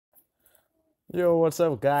Yo, what's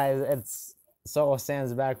up, guys? It's Soul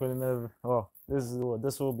Sands back with another. Oh, this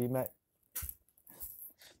will be my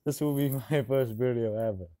first video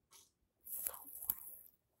ever.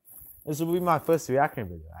 This will be my first reaction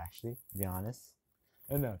video, actually, to be honest.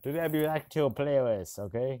 And no, today I'll be reacting to a playlist.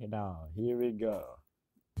 Okay, now here we go.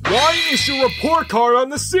 Why is your report card on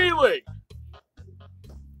the ceiling?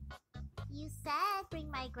 You said bring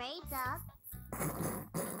my grades up.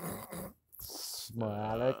 Smart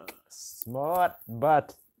Alec, smart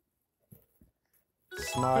but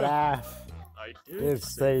smart ass. I Did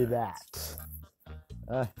say that.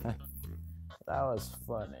 That was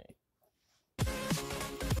funny.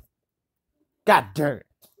 God damn it.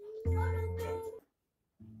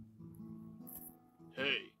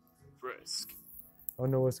 Hey, Frisk. I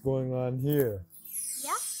don't know what's going on here.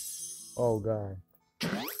 Yeah? Oh god.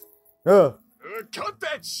 Cut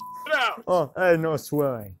that shit out! Oh, hey, no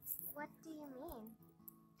swearing. What do you mean?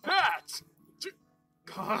 Pat!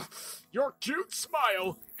 Your cute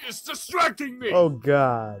smile is distracting me! Oh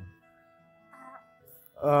god.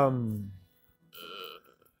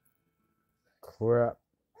 Crap.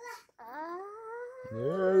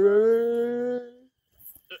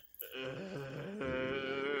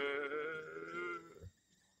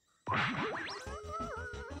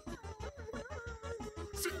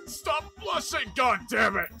 Stop blushing,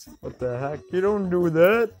 goddammit! What the heck? You don't do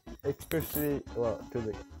that. Especially, well, to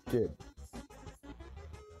the kid.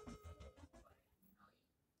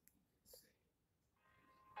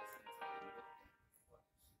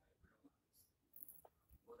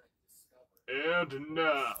 And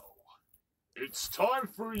now, it's time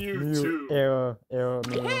for you You to... error,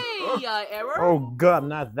 man. Hey, error? Oh god,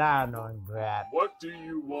 not that annoying crap. What do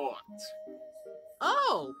you want?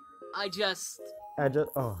 Oh, I just...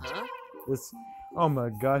 Oh, Huh? this, oh my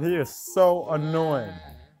god, he is so annoying.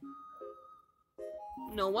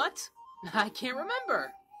 Know what? I can't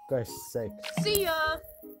remember. Guy's sake. See ya!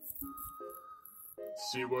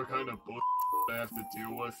 See what kind of bull I have to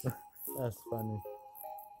deal with? That's funny.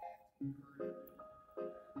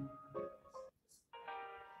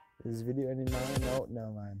 Is this video ending now?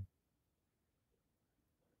 No, man.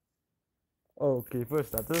 Okay,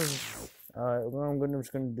 first up, this is... Alright, I'm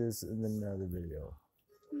just gonna do this in another video.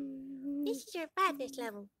 This is your badness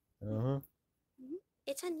level. Uh-huh.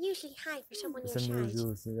 It's unusually high for someone It's your size.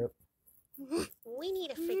 unusual, yep. We need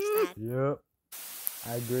to fix that. Yep.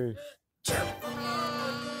 I agree.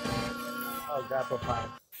 Oh, god, Papa.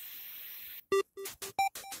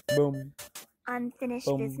 Boom. Unfinished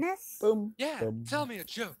Boom. business? Boom. Yeah, Boom. tell me a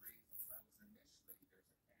joke.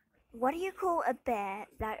 What do you call a bear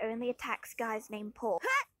that only attacks guys named Paul?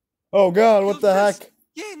 Oh god, what the Frisk. heck?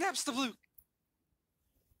 Yeah, naps the blue.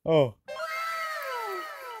 Oh.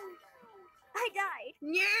 I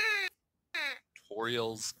died.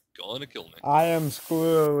 Toriel's gonna kill me. I am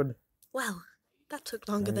screwed. Well, that took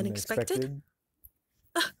longer than expected.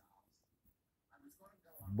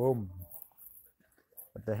 Boom.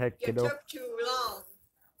 What the heck, You kiddo? took too long.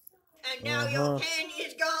 And now your candy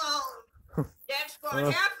is gone. That's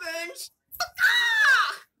what happens.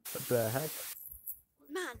 What the heck?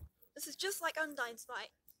 Man, this is just like Undyne's fight.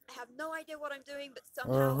 I have no idea what I'm doing, but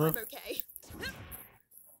somehow I'm okay.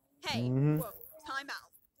 Hey, whoa, time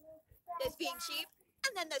out. There's being cheap,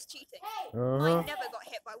 and then there's cheating. I never got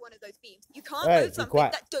hit by one of those beams. You can't Hey, know be something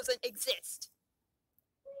quiet. that doesn't exist.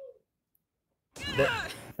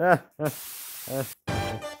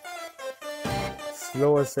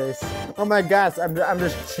 Slower says. Oh my gosh, I'm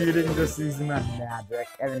just cheating, just using my magic,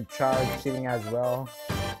 and then Charles cheating as well.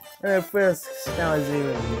 And first, now is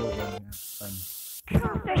even moving. That's fun.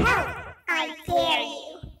 For help, I dare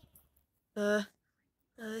you.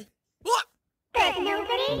 What? There's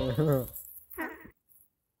nobody?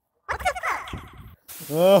 What the fuck?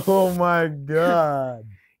 Oh my god.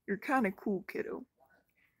 You're kind of cool, kiddo.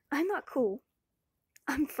 I'm not cool.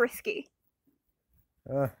 I'm frisky.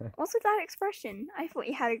 Also, that expression. I thought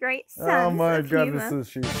you had a great sense Oh my of god, humor. this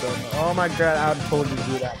is she's so. Oh my god, I would totally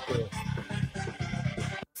do that too.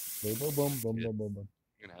 Boom, boom, boom, boom, boom, boom, boom.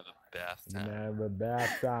 You're gonna have a bath Gonna time. have a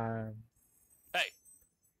bath time. Hey,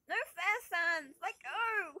 No fast hands. Let go.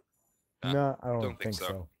 No, I don't don't think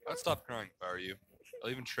so. I'd stop crying if I were you. I'll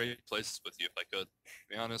even trade places with you if I could. To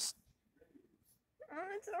be honest. Oh,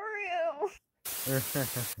 it's Oreo.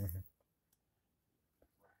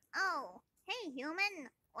 Oh, hey human.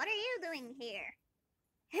 What are you doing here?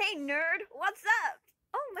 Hey, nerd. What's up?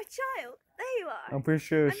 Oh, my child. There you are. I'm pretty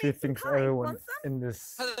sure I she made some thinks pie. everyone Want some? in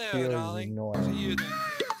this Hello, field is darling. What are annoying. you doing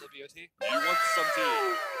here at WOT? You want some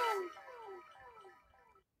tea?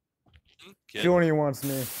 She only wants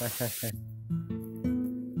me.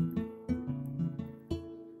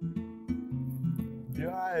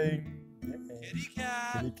 crying. Kitty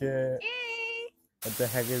cat. Kitty cat. What the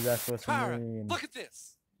heck is that supposed to Tara, mean? look at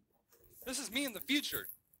this. This is me in the future.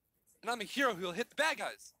 And I'm a hero who'll hit the bad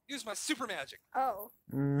guys. Use my super magic. Oh,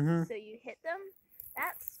 Mm-hmm. so you hit them?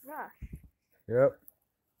 That's rough. Yep.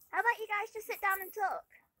 How about you guys just sit down and talk?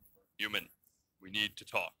 Human, we need to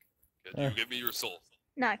talk. Can you give me your soul?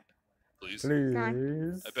 No. Please? Please.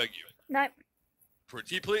 I beg you. No.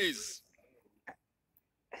 Pretty please.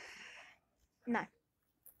 No.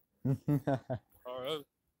 Tara,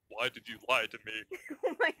 why did you lie to me?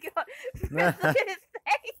 Oh my god. Look at his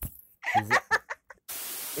face.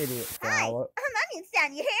 Idiot Hi, flower. I'm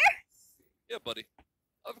Onion, you here? Yeah, buddy.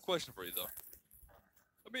 I have a question for you, though.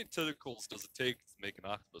 How many tentacles does it take to make an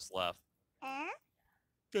octopus laugh?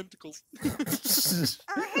 Tentacles. What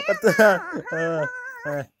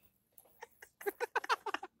the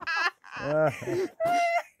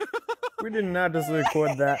we did not just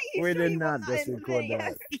record that. You We sure did you not want just that record video?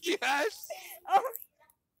 that. Yes! Oh,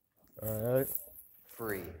 Alright.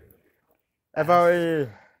 Free. FRE.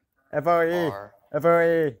 FRE. R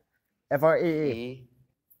FRE. FRE. E.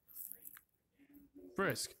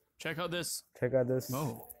 Frisk, check out this. Check out this.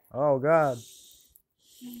 Oh, Oh god.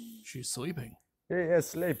 she's sleeping. He is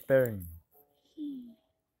sleeping.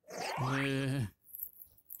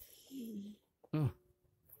 Oh,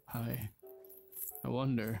 I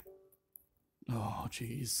wonder. Oh,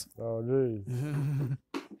 jeez. Oh jeez.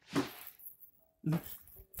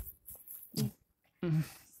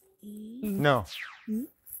 No.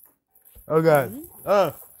 Oh god.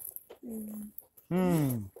 Oh.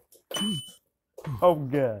 Hmm. Oh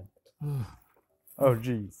god. Oh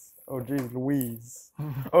jeez. Oh jeez Louise.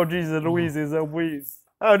 Oh jeez Louise is a Louise.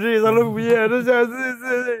 Oh jeez Louise. Yeah, this is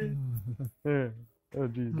yeah. Oh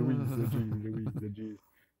jeez Louise. Oh jeez Louise. Oh jeez.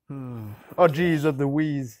 Oh jeez of the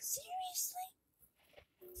Louise.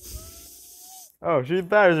 Oh, she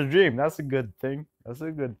thought it was a dream. That's a good thing. That's a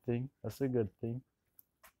good thing. That's a good thing.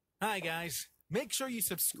 Hi guys, make sure you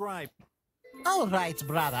subscribe. All right,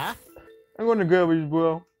 brother. I'm gonna go with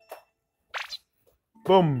bro.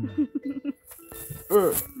 Boom.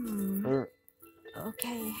 okay.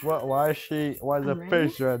 What? Why is she? Why is her I'm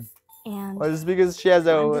face red? And Why is it because she has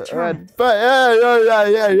a I'm determined. red? But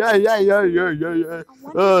yeah.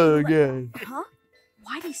 Oh okay. Huh?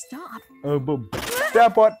 Why'd he stop? Oh boom.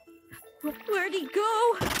 Step what? Where'd he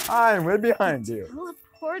go? I'm right behind you.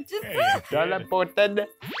 Teleported. Teleported. No!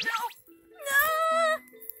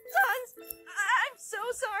 Sons! I'm so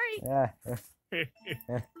sorry. Yeah.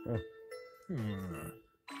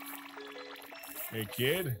 Hey,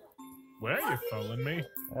 kid. Where are you following me?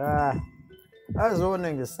 I was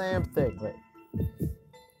wondering the same thing. Wait.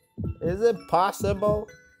 Is it possible?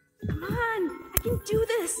 Come on, I can do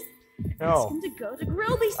this. No. Ask him to go to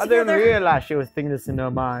Grilby's I didn't together. realize she was thinking this in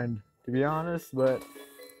her mind, to be honest, but...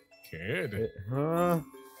 Kid? Huh?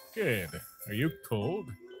 Kid, are you cold?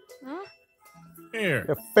 Huh? Here.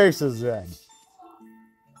 Your face is red.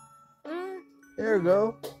 Here you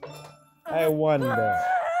go. I wonder.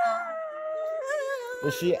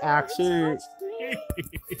 Does she actually...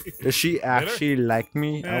 Does she actually like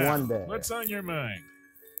me? I Now, wonder. what's on your mind?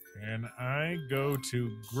 Can I go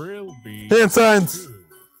to Grillby? Hand signs! too?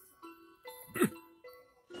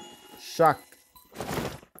 Shock.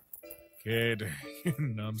 Kid,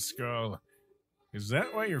 numbskull. Is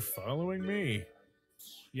that why you're following me?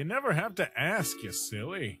 You never have to ask, you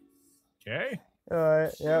silly. Okay?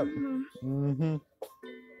 Alright, yep. Mm-hmm.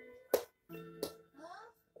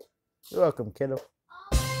 You're welcome, kiddo.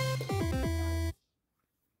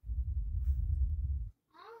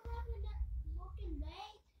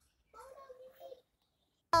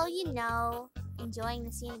 Oh, you know, enjoying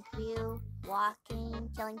the scenic view, walking,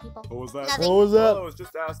 killing people. What was that? Nothing. What was that? Well, I was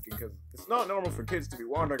just asking because it's not normal for kids to be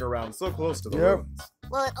wandering around so close to the Yep. ruins.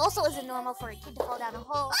 Well, it also isn't normal for a kid to fall down a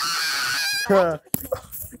hole.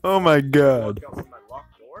 Oh my god. Walk out from that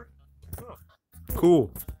locked door? Huh.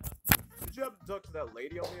 Cool. Did you happen to talk to that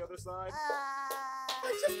lady on the other side?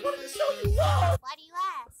 I just wanted to show you love. Why do you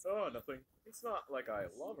ask? Oh, nothing. It's not like I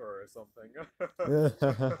love her or something.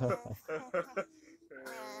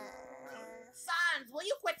 Sons, will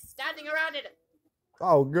you quit standing around it?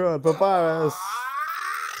 Oh good, papyrus.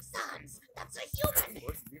 Sons, that's a human.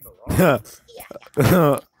 What, you mean the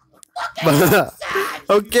wrong?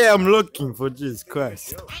 Okay, I'm looking for Jesus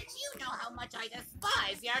Christ. And you know how much I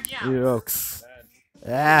despise your jokes. Jokes.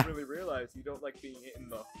 Man, Yeah. I really realize you don't like being hit in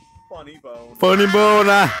the funny bone. Funny bone.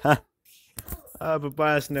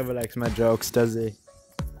 Papyrus never likes my jokes, does he?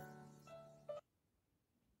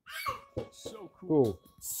 So Cool.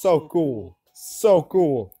 So cool. So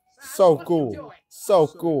cool. So cool. So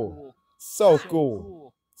cool. So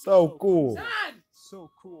cool. So cool. so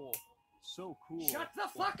cool. So cool. Shut the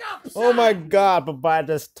fuck up, Oh my son! god, Papa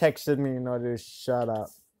just texted me in order to shut up.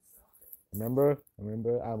 Remember?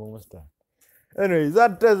 I'm almost done. Anyways,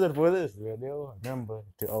 that does it for this video. Remember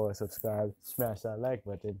to always subscribe, smash that like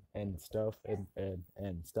button, and stuff,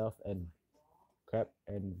 and stuff, and crap.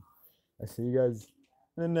 And I'll see you guys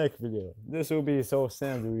in the next video. This will be So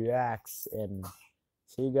Sam's Reacts, and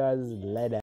see you guys later.